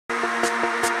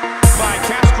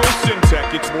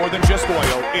It's more than just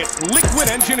oil, it's liquid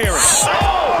engineering.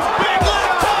 Oh, big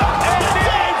left hook, and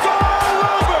it's all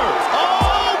over!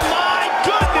 Oh my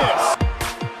goodness!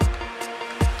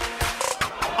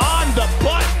 On the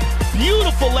button,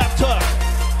 beautiful left hook.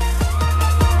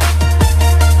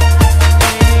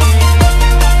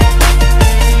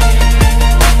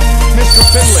 Mr.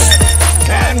 Finland,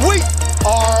 and we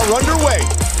are underway.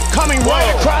 Coming right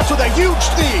across with a huge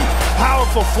knee.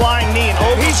 Powerful flying knee,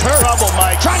 and He's hurt. Trouble,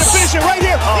 Mike. Trying to finish it right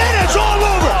here, and it's all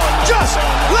over. Just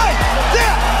like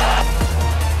that.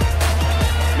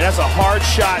 I mean, that's a hard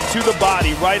shot to the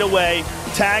body right away.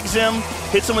 Tags him,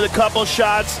 hits him with a couple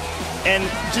shots, and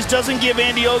just doesn't give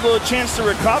Andy Ogle a chance to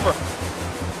recover.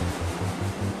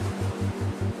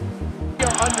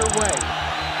 You're underway.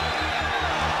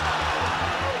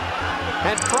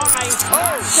 And Fry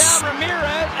holds down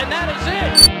Ramirez, and that is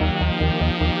it.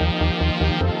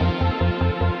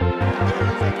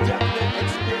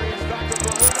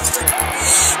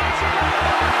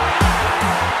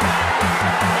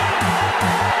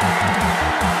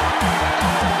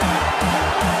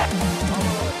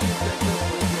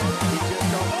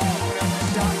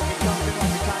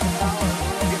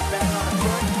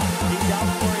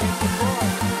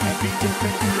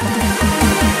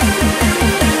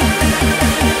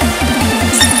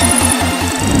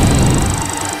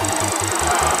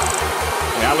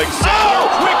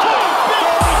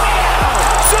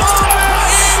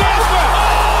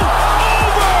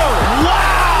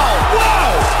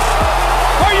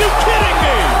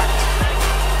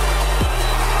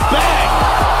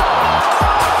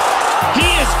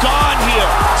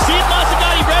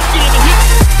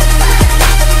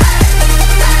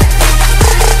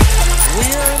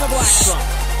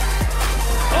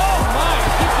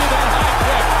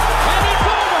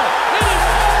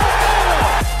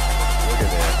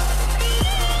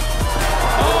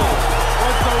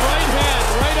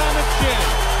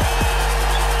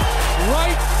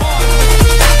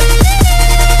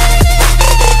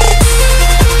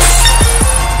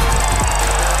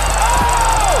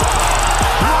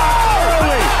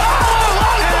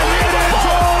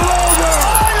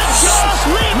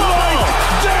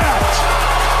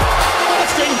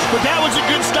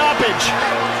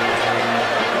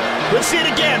 Let's see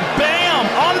it again. Bam!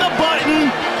 On the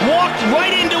button, walked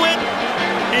right into it,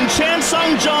 and Chan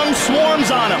Sung Jung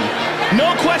swarms on him.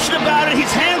 No question about it.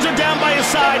 His hands are down by his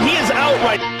side. He is out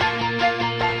right.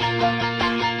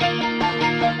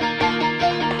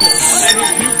 And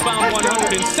his newfound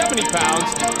 170 pounds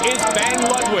is Ben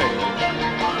Ludwig.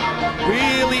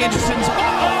 Really interesting.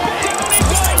 Oh, down he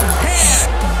goes! Hand.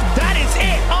 That is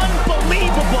it.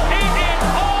 Unbelievable. It is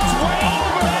all over.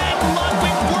 Ben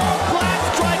Ludwig, world-class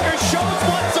striker, shows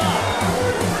what's up.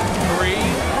 3,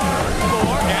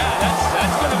 4. Yeah,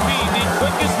 that's going to be the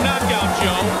quickest knockout,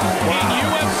 Joe, in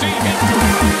UFC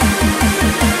history.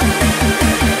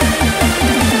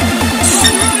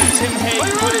 Tim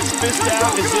Hague put his fist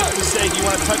out as if to say, "You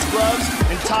want to touch gloves?"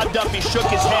 And Todd Duffy shook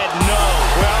his head, no.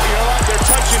 Well, you know what? They're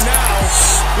touching now.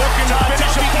 Looking to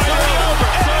finish the fight over.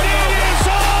 And it is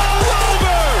all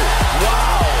over!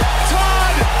 Wow.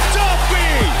 Todd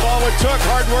Duffy! All it took,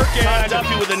 hard work, and Todd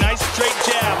Duffy with a nice straight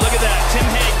jab. Look at that. Tim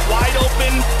Hague wide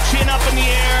open, chin up in the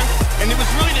air. And it was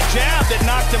really the jab that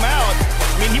knocked him out.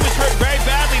 I mean, he was hurt very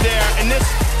badly there. And this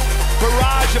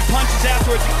barrage of punches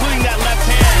afterwards, including that left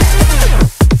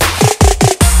hand.